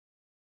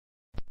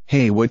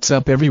Hey, what's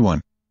up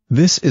everyone?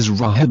 This is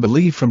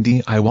Rechargeable from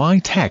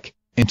DIY Tech,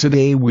 and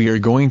today we are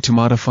going to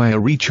modify a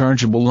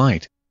rechargeable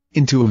light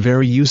into a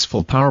very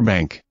useful power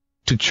bank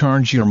to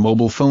charge your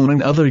mobile phone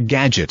and other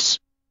gadgets.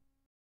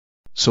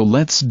 So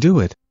let's do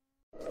it.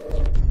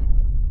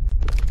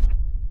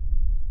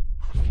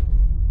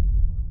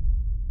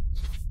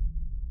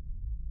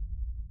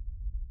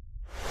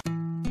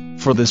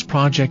 For this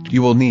project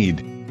you will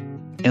need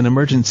an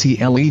emergency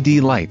LED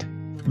light.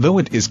 Though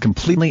it is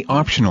completely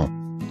optional,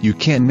 you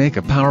can make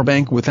a power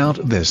bank without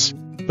this,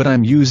 but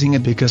I'm using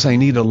it because I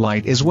need a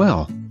light as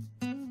well.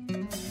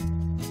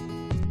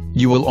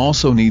 You will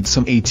also need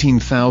some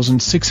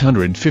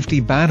 18,650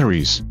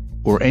 batteries,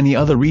 or any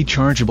other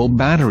rechargeable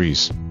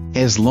batteries,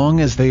 as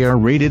long as they are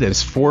rated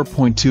as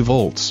 4.2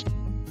 volts.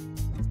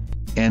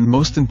 And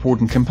most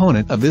important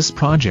component of this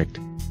project,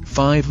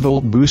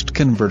 5-volt boost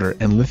converter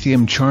and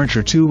lithium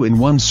charger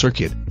 2-in-1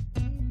 circuit.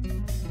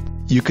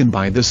 You can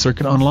buy this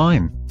circuit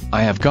online.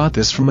 I have got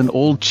this from an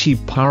old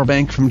cheap power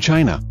bank from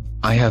China.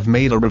 I have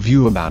made a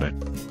review about it.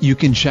 You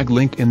can check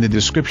link in the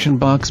description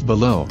box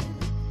below.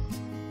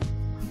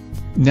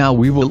 Now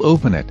we will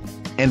open it,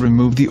 and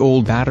remove the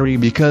old battery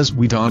because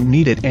we don't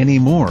need it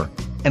anymore,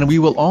 and we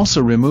will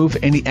also remove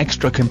any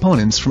extra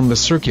components from the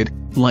circuit,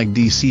 like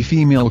DC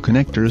female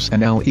connectors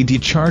and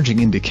LED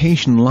charging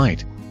indication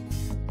light.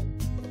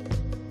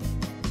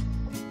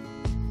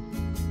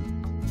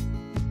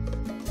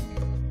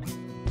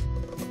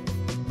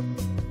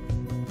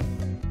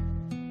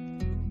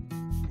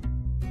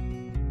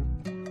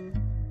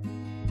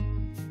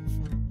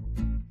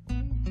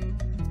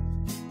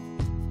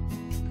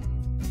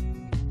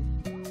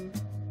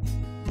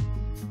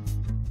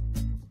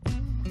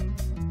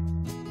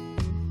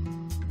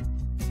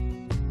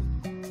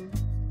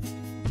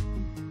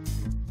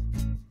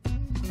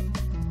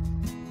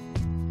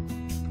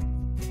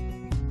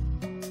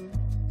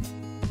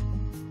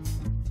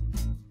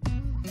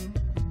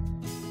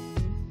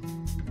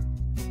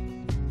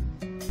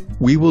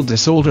 We will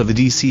desolder the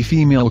DC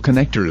female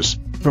connectors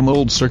from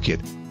old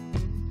circuit.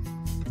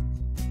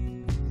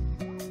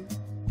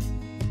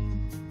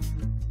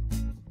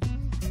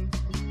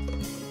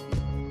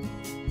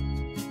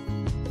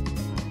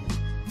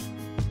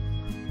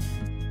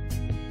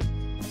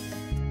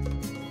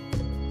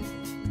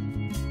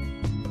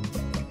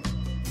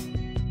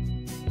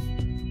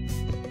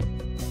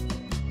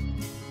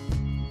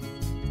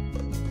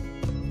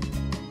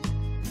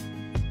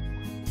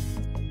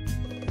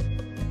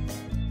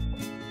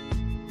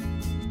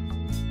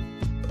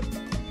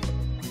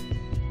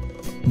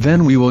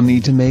 Then we will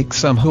need to make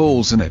some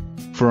holes in it,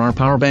 for our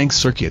power bank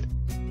circuit.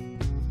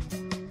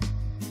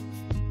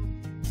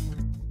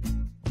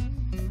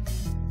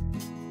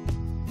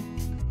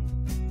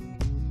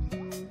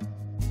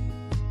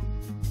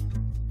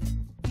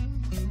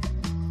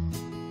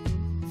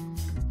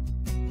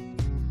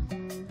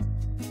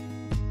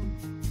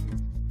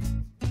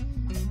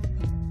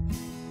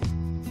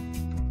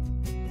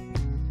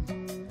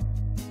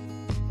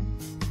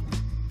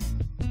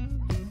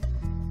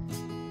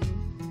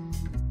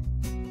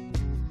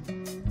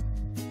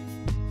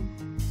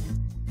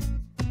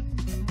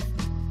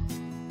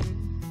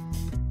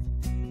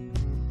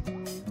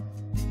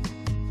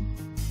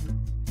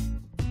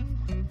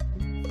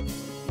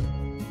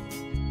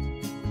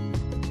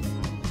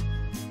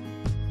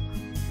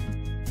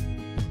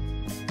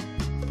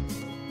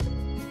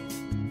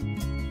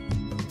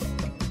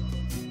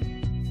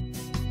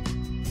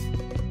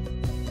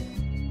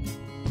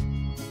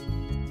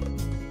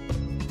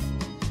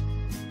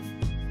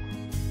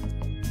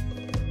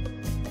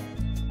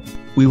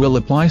 We will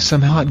apply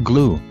some hot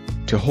glue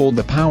to hold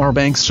the power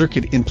bank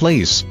circuit in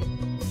place.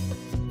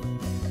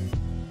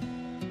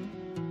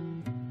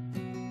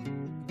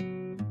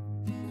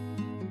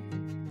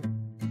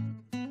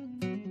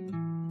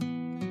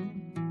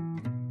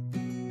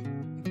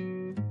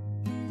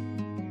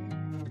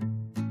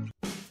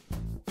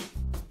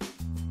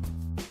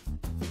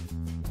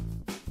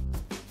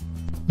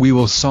 We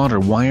will solder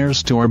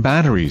wires to our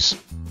batteries.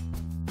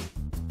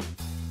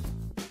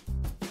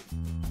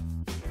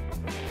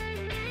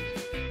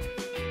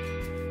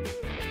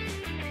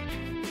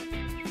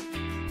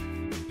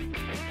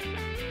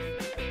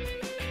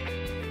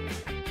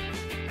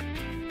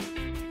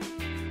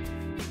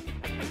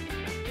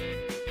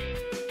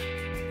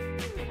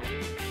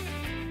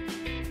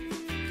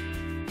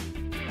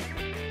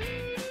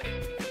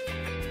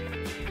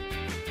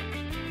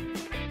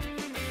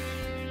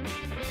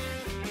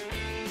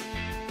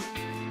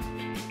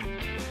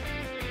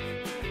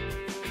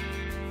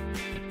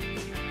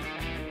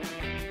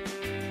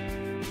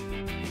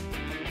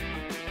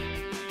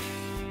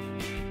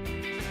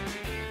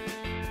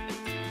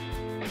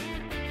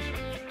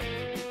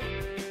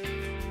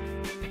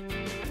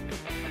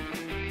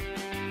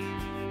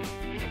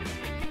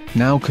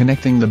 Now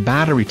connecting the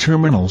battery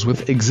terminals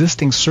with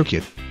existing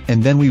circuit,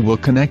 and then we will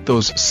connect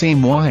those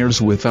same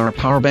wires with our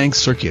power bank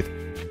circuit.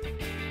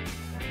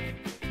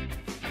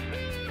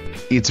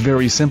 It's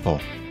very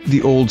simple.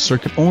 The old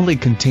circuit only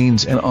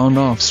contains an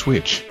on-off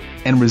switch,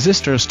 and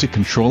resistors to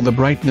control the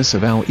brightness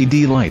of LED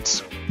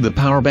lights. The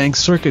power bank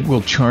circuit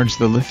will charge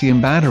the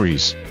lithium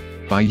batteries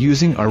by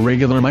using our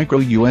regular micro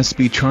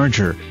USB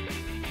charger.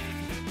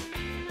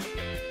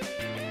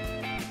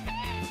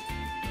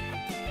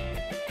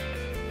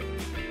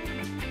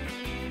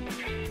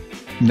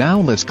 Now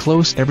let's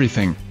close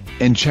everything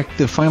and check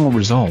the final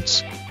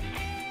results.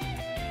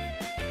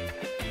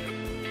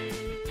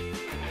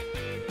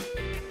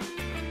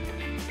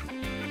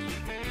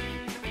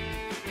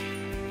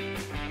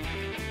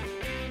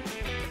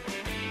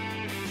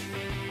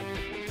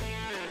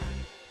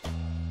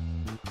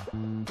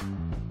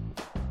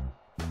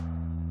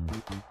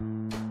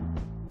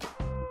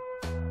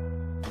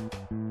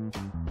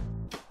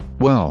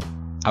 Well,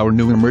 our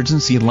new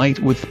emergency light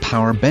with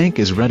power bank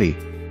is ready.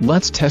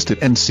 Let's test it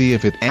and see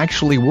if it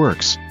actually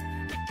works.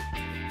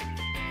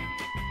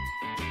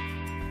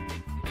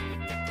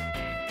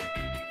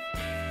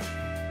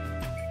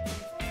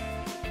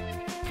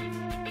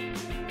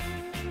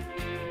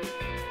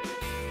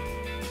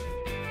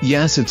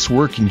 Yes, it's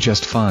working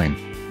just fine.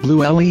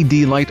 Blue LED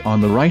light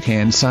on the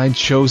right-hand side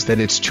shows that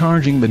it's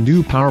charging the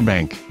new power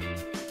bank.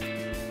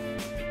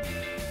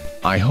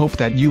 I hope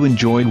that you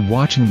enjoyed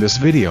watching this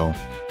video.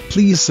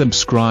 Please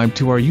subscribe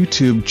to our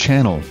YouTube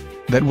channel.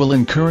 That will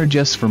encourage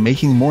us for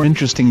making more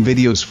interesting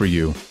videos for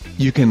you.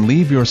 You can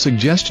leave your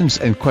suggestions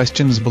and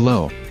questions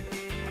below.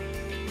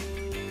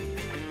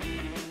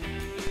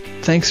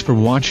 Thanks for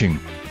watching.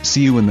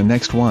 See you in the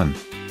next one.